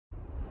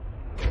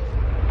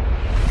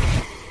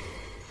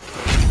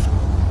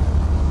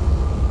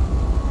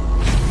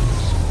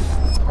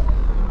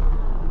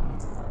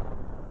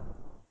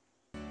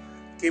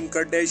Kim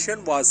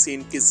Kardashian was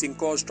seen kissing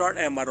co-star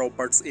Emma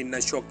Roberts in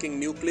a shocking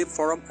new clip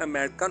from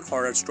American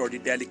Horror Story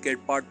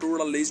Delicate Part 2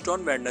 released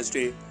on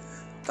Wednesday.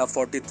 The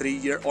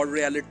 43-year-old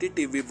reality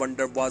TV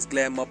wonder was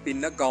glammed up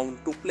in a gown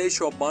to play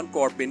Siobhan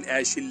Corbin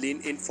as she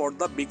leaned in for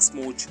the big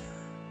smooch.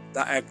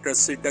 The actress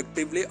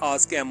seductively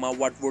asked Emma,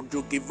 "What would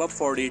you give up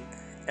for it?"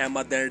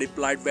 Emma then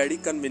replied very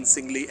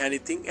convincingly,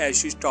 "Anything," as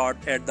she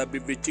stared at the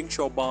bewitching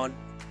Siobhan.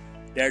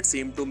 That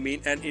seemed to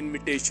mean an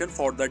invitation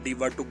for the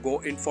diva to go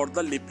in for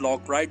the lip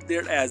lock right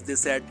there as they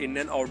sat in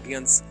an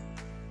audience.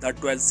 The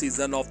 12th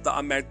season of the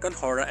American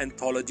Horror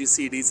Anthology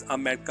series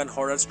American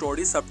Horror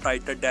Story,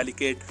 subtitled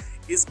Delicate,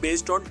 is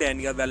based on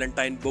Daniel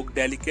Valentine's book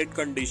Delicate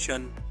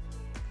Condition.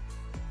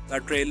 The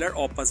trailer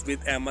opens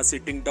with Emma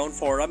sitting down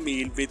for a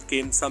meal with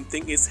Kim.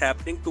 "Something is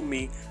happening to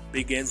me,"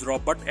 begins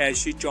Robert as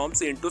she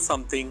chomps into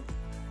something.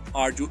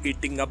 "Are you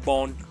eating a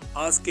bone?"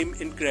 asks Kim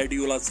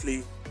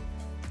incredulously,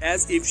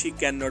 as if she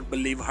cannot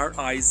believe her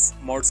eyes.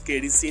 More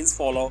scary scenes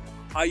follow.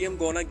 "I am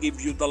gonna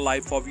give you the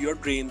life of your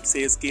dreams,"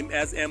 says Kim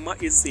as Emma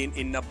is seen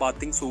in a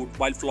bathing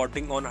suit while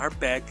floating on her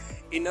back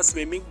in a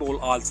swimming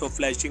pool. Also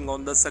flashing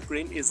on the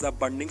screen is a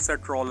burning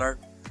stroller.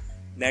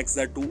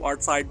 Next, the two are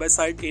side by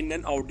side in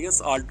an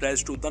audience all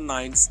dressed to the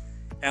nines.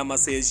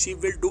 Emma says she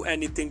will do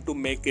anything to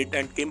make it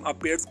and Kim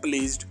appears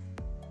pleased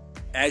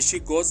as she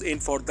goes in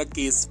for the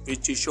kiss,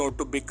 which is sure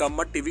to become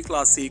a TV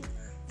classic.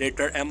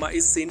 Later, Emma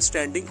is seen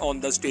standing on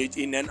the stage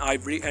in an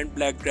ivory and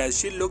black dress.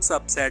 She looks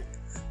upset.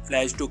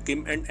 Flash to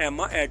Kim and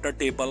Emma at a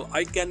table.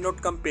 "I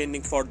cannot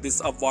campaigning for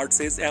this award,"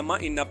 says Emma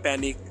in a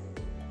panic.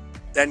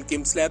 Then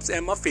Kim slaps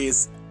Emma's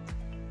face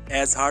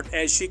as hard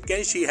as she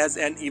can. She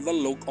has an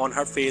evil look on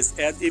her face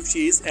as if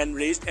she is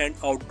enraged and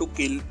out to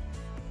kill.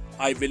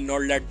 "I will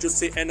not let you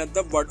say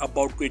another word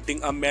about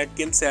quitting," a mad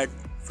Kim said.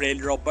 Frail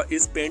Robert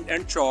is pained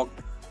and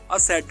shocked. A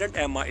saddened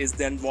Emma is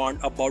then warned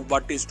about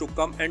what is to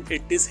come, and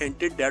it is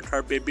hinted that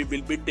her baby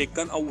will be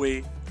taken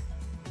away.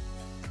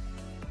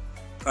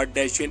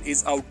 Kardashian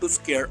is out to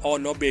scare. "Oh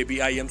no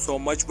baby, I am so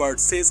much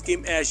worse," says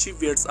Kim as she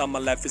wears a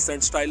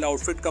Maleficent style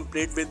outfit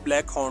complete with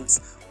black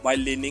horns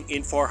while leaning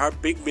in for her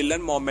big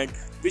villain moment,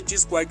 which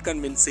is quite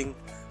convincing.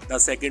 The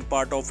second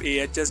part of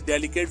AHS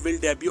Delicate will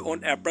debut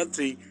on April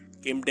 3.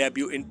 Kim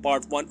debuted in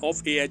part 1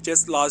 of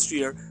AHS last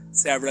year.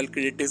 Several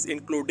critics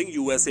including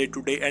USA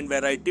Today and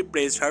Variety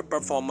praised her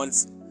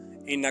performance.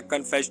 In a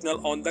confessional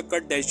on the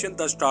Kardashian,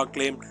 the star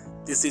claimed,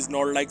 "This is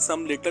not like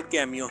some little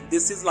cameo.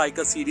 This is like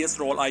a serious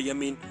role I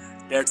am in.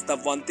 That's the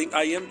one thing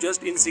I am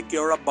just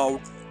insecure about."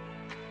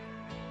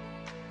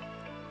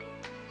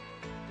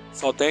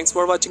 So thanks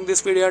for watching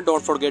this video, and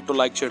don't forget to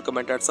like, share,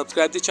 comment and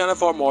subscribe the channel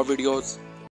for more videos.